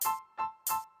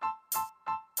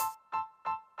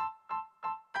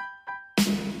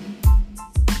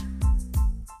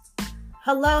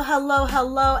Hello, hello,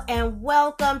 hello, and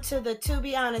welcome to the To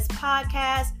Be Honest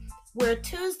podcast, where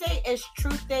Tuesday is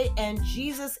Truth Day and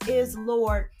Jesus is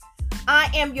Lord. I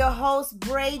am your host,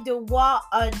 Bray DeWalt,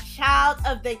 a child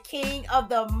of the King of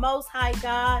the Most High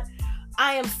God.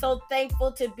 I am so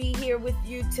thankful to be here with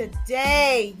you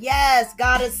today. Yes,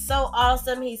 God is so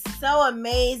awesome. He's so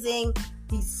amazing.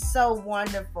 He's so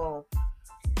wonderful.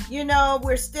 You know,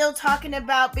 we're still talking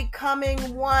about becoming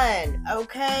one,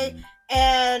 okay?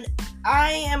 And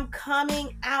I am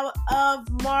coming out of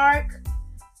Mark,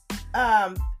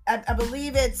 I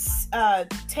believe it's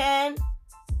 10,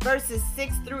 verses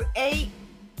 6 through 8.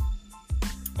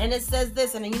 And it says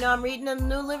this, and I'm reading the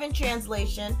New Living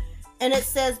Translation, and it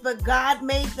says, "But God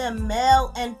made them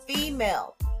male and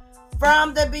female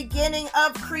from the beginning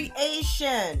of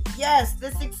creation." Yes,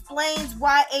 this explains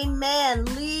why a man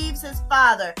leaves his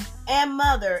father and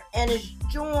mother and is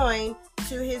joined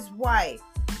to his wife,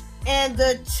 and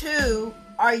the two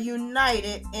are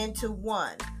united into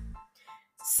one,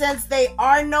 since they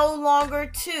are no longer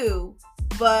two,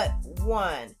 but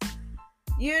one.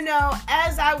 You know,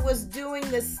 as I was doing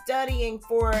the studying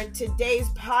for today's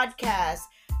podcast,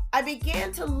 I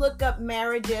began to look up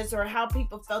marriages or how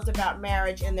people felt about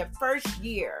marriage in their first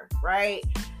year, right?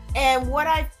 And what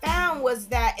I found was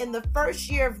that in the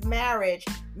first year of marriage,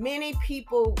 many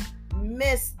people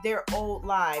miss their old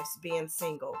lives being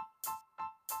single.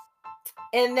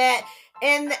 And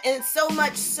so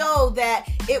much so that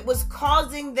it was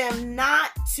causing them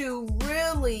not to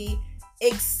really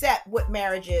accept what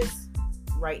marriage is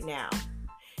right now.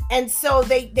 And so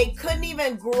they couldn't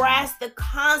even grasp the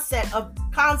concept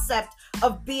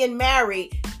of being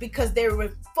married because their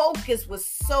focus was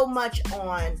so much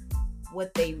on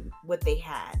what they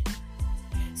had.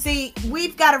 See,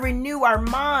 we've got to renew our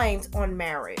minds on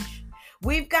marriage.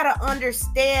 We've got to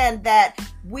understand that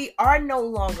we are no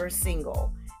longer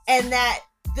single and that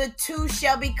the two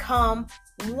shall become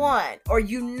one or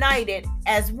united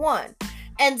as one.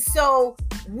 And so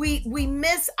we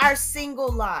miss our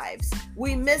single lives.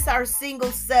 We miss our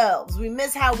single selves. We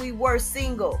miss how we were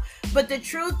single. But the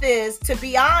truth is, to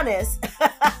be honest,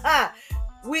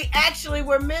 we actually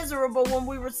were miserable when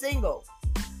we were single.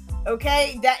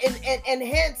 Okay? And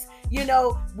hence,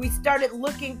 we started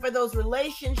looking for those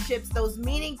relationships, those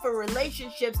meaningful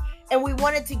relationships, and we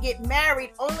wanted to get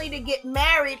married, only to get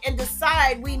married and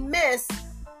decide we miss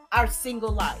our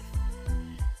single life.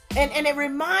 And it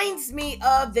reminds me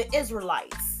of the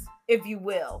Israelites, if you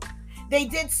will. They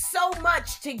did so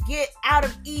much to get out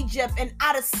of Egypt and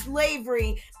out of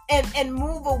slavery and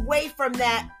move away from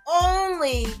that,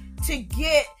 only to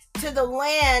get to the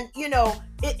land, here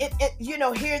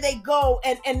they go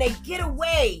and they get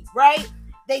away, right?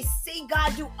 They see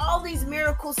God do all these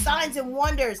miracle signs and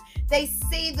wonders. They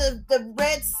see the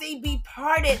Red Sea be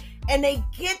parted and they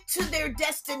get to their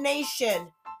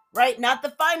destination, right? Not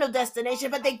the final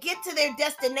destination, but they get to their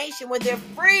destination where they're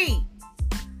free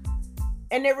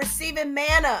and they're receiving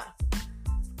manna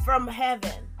from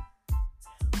heaven,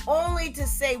 only to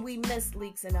say we missed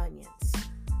leeks and onions.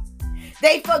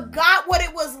 They forgot what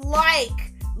it was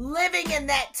like living in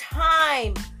that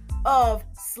time of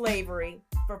slavery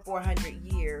for 400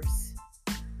 years.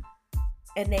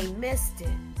 And they missed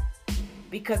it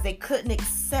because they couldn't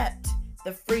accept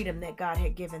the freedom that God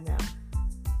had given them.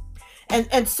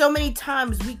 And so many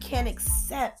times we can't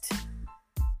accept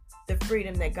the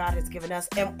freedom that God has given us.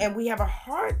 And we have a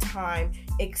hard time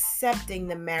accepting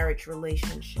the marriage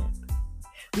relationship.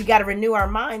 We got to renew our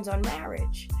minds on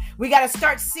marriage. We got to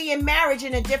start seeing marriage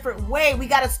in a different way. We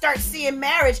got to start seeing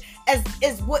marriage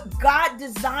as what God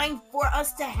designed for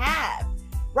us to have,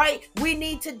 right? We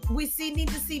need to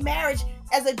see marriage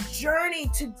as a journey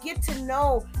to get to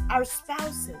know our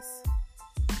spouses.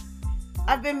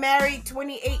 I've been married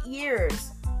 28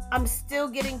 years. I'm still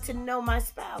getting to know my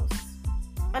spouse.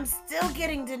 I'm still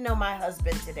getting to know my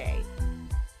husband today.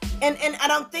 And I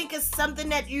don't think it's something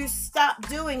that you stop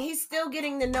doing. He's still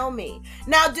getting to know me.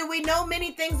 Now, do we know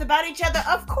many things about each other?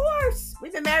 Of course.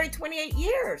 We've been married 28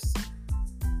 years.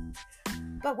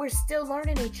 But we're still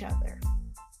learning each other.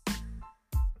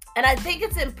 And I think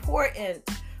it's important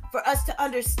for us to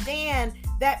understand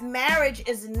that marriage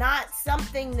is not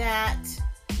something that,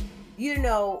 we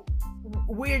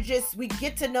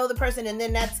get to know the person and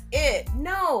then that's it.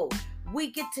 No. We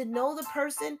get to know the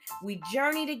person, we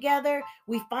journey together,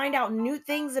 we find out new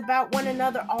things about one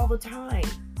another all the time.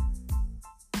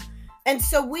 And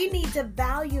so we need to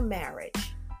value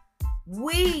marriage.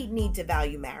 We need to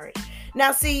value marriage.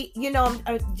 Now, see, I'm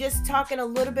just talking a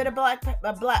little bit about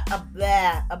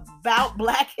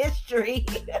Black history.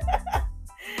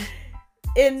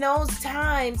 In those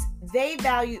times, they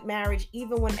valued marriage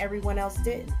even when everyone else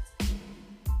did.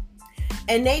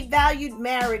 And they valued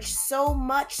marriage so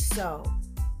much so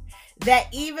that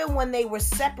even when they were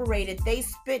separated, they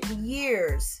spent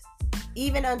years,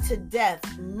 even unto death,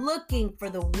 looking for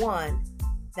the one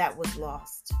that was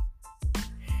lost.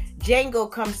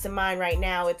 Django comes to mind right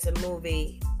now. It's a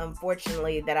movie,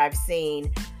 unfortunately, that I've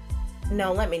seen.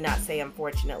 No, let me not say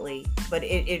unfortunately, but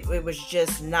it was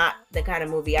just not the kind of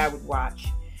movie I would watch.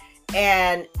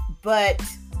 But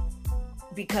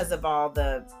because of all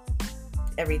the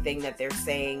everything that they're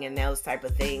saying and those type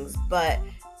of things, but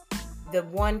the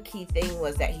one key thing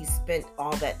was that he spent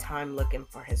all that time looking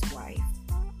for his wife.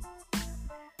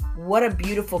 What a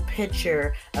beautiful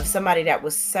picture of somebody that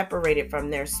was separated from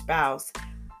their spouse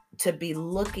to be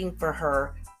looking for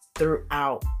her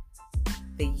throughout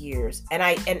the years.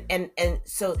 And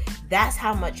so that's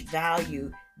how much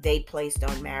value they placed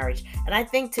on marriage. And I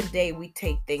think today we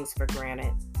take things for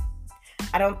granted.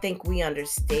 I don't think we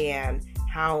understand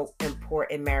how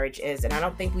important marriage is. And I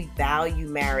don't think we value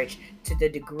marriage to the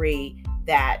degree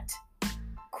that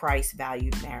Christ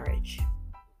valued marriage.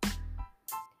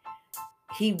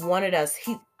 He wanted us,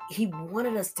 he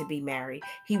wanted us to be married.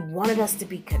 He wanted us to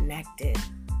be connected.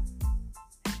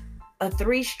 A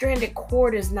 3-stranded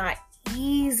cord is not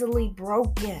easily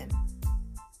broken,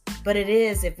 but it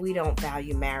is if we don't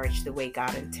value marriage the way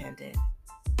God intended.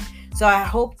 So I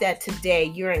hope that today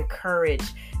you're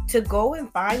encouraged to go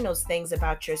and find those things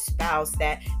about your spouse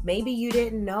that maybe you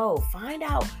didn't know. Find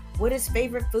out what his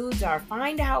favorite foods are.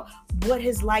 Find out what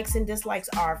his likes and dislikes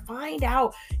are. Find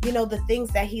out, the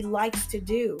things that he likes to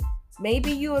do.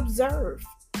 Maybe you observe.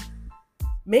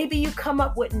 Maybe you come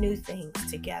up with new things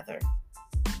together.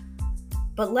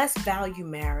 But let's value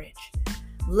marriage.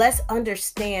 Let's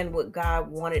understand what God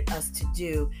wanted us to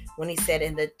do when he said,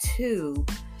 and the two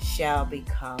shall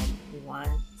become one.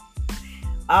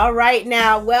 All right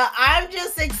now. Well, I'm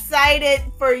just excited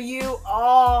for you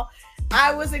all.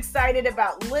 I was excited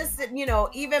about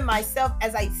even myself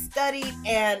as I studied,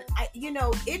 and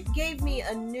it gave me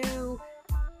a new,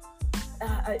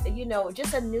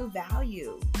 just a new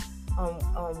value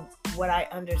on what I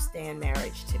understand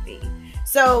marriage to be.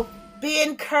 So be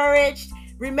encouraged.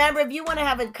 Remember, if you want to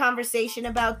have a conversation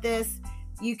about this,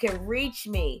 you can reach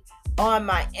me on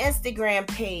my Instagram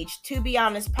page, To Be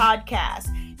Honest Podcast.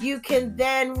 You can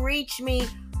then reach me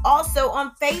also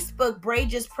on Facebook, Bray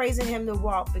Just Praising Him to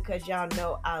Walk, because y'all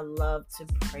know I love to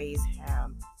praise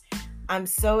him. I'm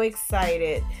so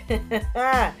excited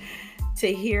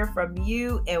to hear from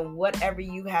you and whatever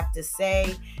you have to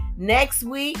say. Next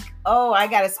week, I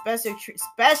got a special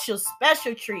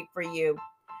treat for you.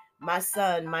 My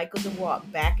son, Michael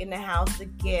DeWalk, back in the house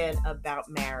again about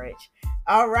marriage.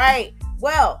 All right.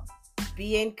 Well,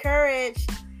 be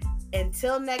encouraged.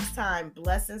 Until next time,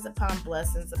 blessings upon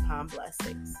blessings upon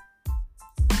blessings.